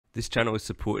This channel is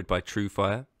supported by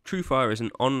TrueFire. TrueFire is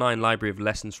an online library of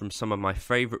lessons from some of my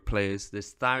favourite players.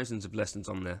 There's thousands of lessons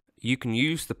on there. You can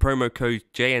use the promo code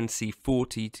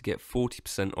JNC40 to get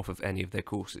 40% off of any of their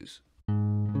courses.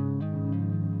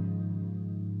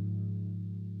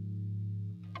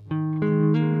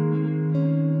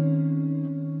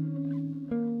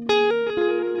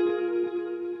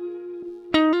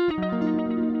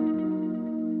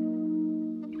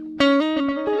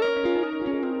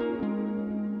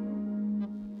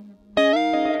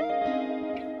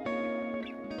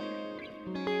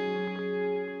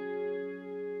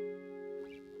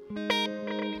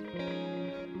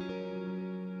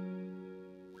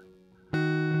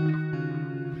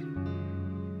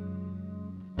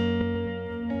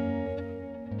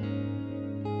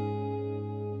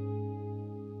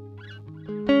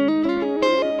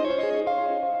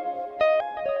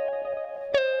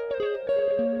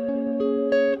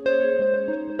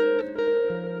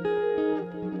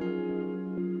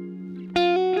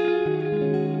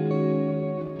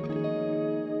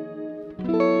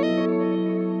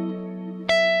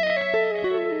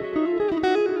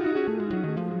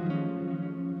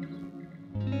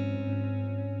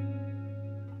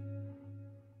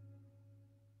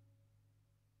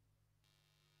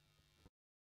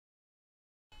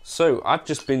 So I've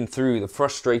just been through the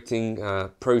frustrating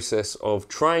process of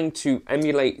trying to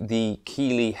emulate the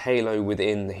Keeley Halo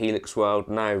within the Helix world.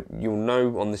 Now, you'll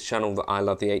know on this channel that I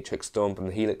love the HX Stomp and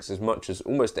the Helix as much as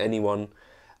almost anyone.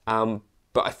 But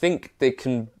I think they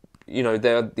can,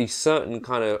 there are these certain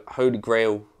kind of holy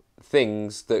grail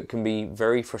things that can be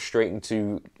very frustrating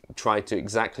to try to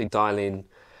exactly dial in.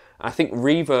 I think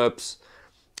reverbs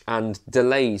and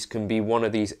delays can be one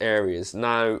of these areas.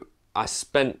 Now, I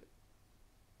spent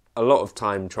a lot of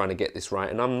time trying to get this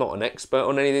right, and I'm not an expert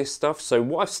on any of this stuff. So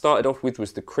what I've started off with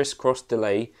was the crisscross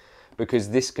delay,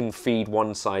 because this can feed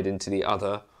one side into the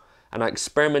other, and I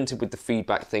experimented with the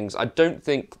feedback things. I don't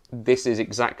think this is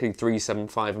exactly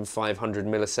 375 and 500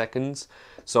 milliseconds,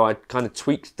 so I kind of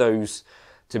tweaked those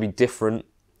to be different.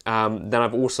 Then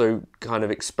I've also kind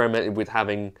of experimented with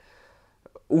having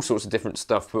all sorts of different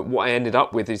stuff, but what I ended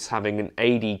up with is having an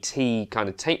ADT kind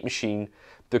of tape machine,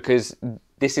 because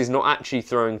this is not actually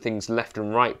throwing things left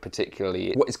and right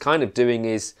particularly. What it's kind of doing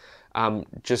is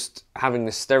just having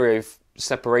the stereo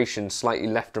separation slightly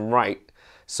left and right,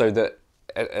 so that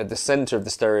at the center of the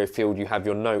stereo field you have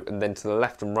your note, and then to the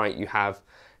left and right you have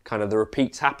kind of the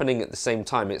repeats happening at the same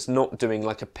time. It's not doing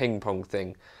like a ping pong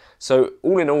thing. So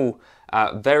all in all,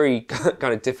 very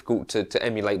kind of difficult to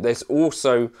emulate. There's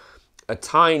also a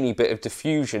tiny bit of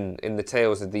diffusion in the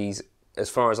tails of these, as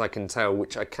far as I can tell,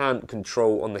 which I can't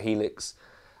control on the Helix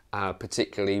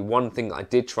particularly. One thing that I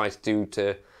did try to do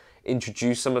to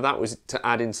introduce some of that was to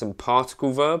add in some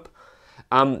particle verb.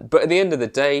 But at the end of the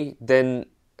day, then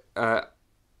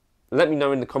let me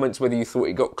know in the comments whether you thought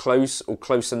it got close or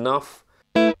close enough.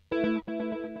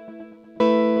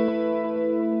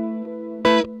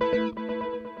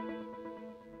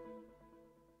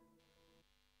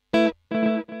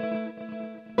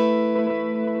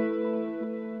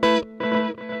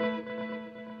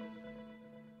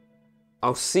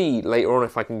 I'll see later on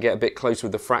if I can get a bit closer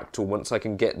with the fractal once I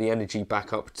can get the energy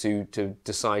back up to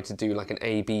decide to do like an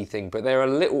A-B thing. But there are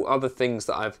little other things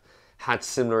that I've had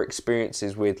similar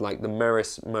experiences with, like the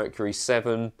Meris Mercury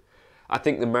 7. I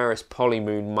think the Meris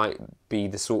Polymoon might be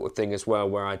the sort of thing as well,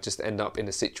 where I just end up in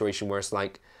a situation where it's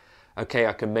like, okay,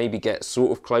 I can maybe get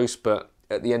sort of close, but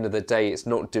at the end of the day, it's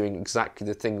not doing exactly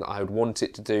the thing that I would want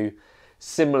it to do.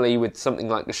 Similarly with something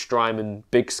like the Strymon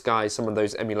Big Sky, some of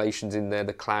those emulations in there,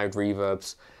 the cloud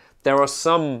reverbs. There are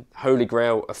some holy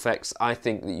grail effects I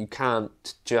think that you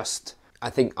can't just, I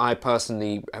think I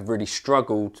personally have really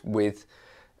struggled with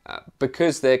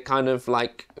because they're kind of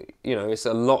like, it's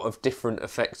a lot of different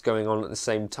effects going on at the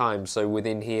same time. So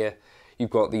within here, you've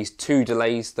got these two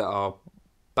delays that are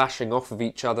bashing off of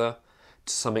each other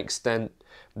to some extent.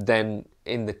 Then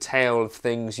in the tail of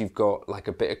things, you've got like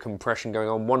a bit of compression going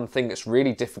on. One thing that's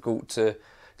really difficult to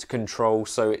control,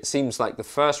 so it seems like the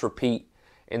first repeat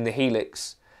in the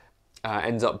Helix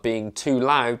ends up being too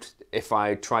loud if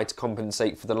I try to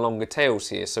compensate for the longer tails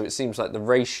here. So it seems like the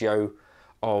ratio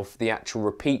of the actual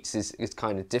repeats is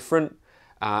kind of different.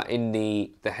 In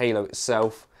the Halo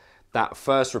itself, that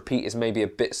first repeat is maybe a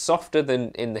bit softer than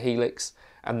in the Helix,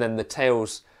 and then the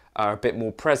tails are a bit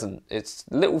more present. It's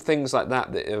little things like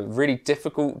that that are really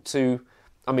difficult to,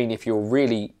 I mean, if you're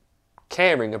really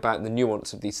caring about the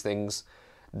nuance of these things,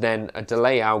 then a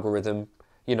delay algorithm,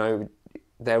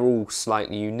 they're all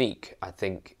slightly unique, I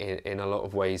think, in a lot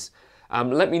of ways.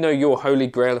 Let me know your holy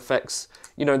grail effects.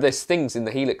 There's things in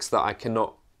the Helix that I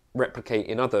cannot replicate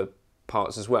in other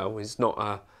parts as well. It's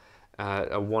not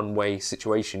a one-way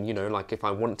situation, you know, like if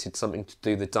I wanted something to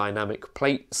do the dynamic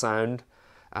plate sound,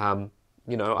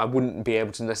 you know, I wouldn't be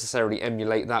able to necessarily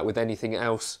emulate that with anything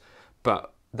else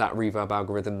but that reverb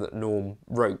algorithm that Norm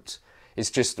wrote.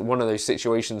 It's just one of those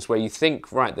situations where you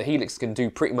think, right, the Helix can do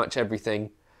pretty much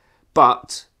everything,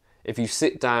 but if you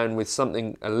sit down with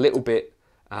something a little bit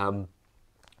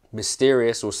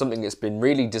mysterious, or something that's been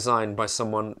really designed by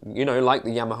someone, you know, like the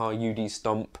Yamaha UD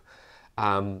Stomp,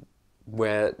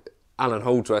 where Alan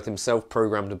Holdsworth himself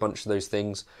programmed a bunch of those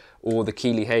things, or the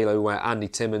Keeley Halo where Andy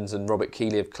Timmons and Robert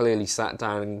Keeley have clearly sat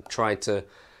down and tried to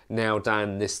nail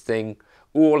down this thing,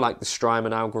 or like the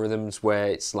Strymon algorithms where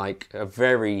it's like a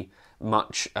very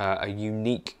much a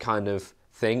unique kind of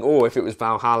thing, or if it was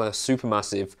Valhalla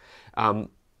Supermassive,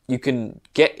 you can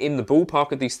get in the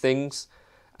ballpark of these things.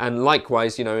 And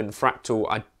likewise, you know, in Fractal,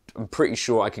 I'm pretty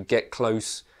sure I could get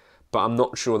close, but I'm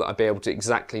not sure that I'd be able to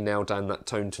exactly nail down that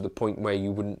tone to the point where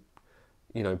you wouldn't,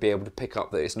 you know, be able to pick up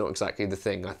that it's not exactly the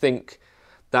thing. I think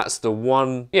that's the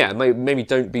one, yeah, maybe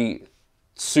don't be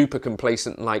super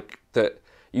complacent like that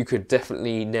you could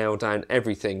definitely nail down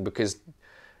everything, because,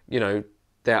 you know,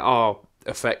 there are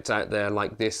effects out there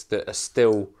like this that are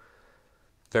still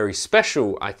very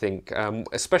special, I think,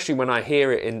 especially when I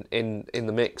hear it in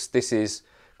the mix. This is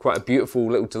quite a beautiful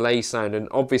little delay sound, and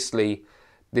obviously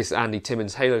this Andy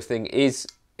Timmons Halo thing is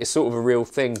sort of a real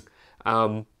thing.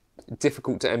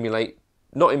 Difficult to emulate,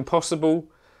 not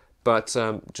impossible, but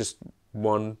just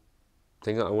one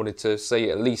thing that I wanted to say,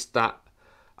 at least that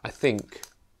I think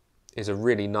is a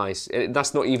really nice,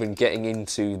 that's not even getting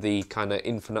into the kind of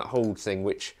infinite hold thing,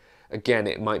 which again,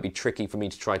 it might be tricky for me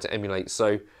to try to emulate.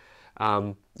 So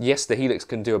yes, the Helix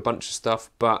can do a bunch of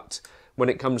stuff, but when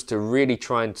it comes to really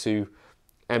trying to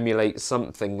emulate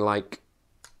something like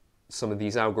some of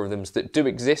these algorithms that do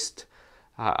exist,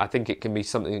 I think it can be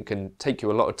something that can take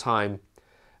you a lot of time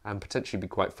and potentially be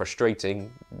quite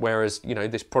frustrating. Whereas, you know,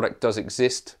 this product does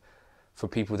exist for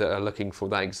people that are looking for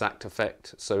that exact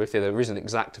effect. So if there is an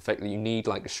exact effect that you need,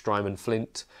 like a Strymon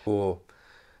Flint, or,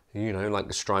 you know, like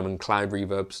the Strymon Cloud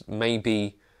reverbs,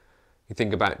 maybe you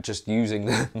think about just using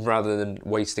them rather than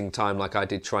wasting time like I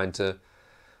did trying to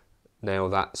nail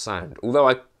that sound. Although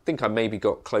I think I maybe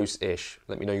got close-ish.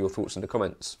 Let me know your thoughts in the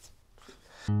comments.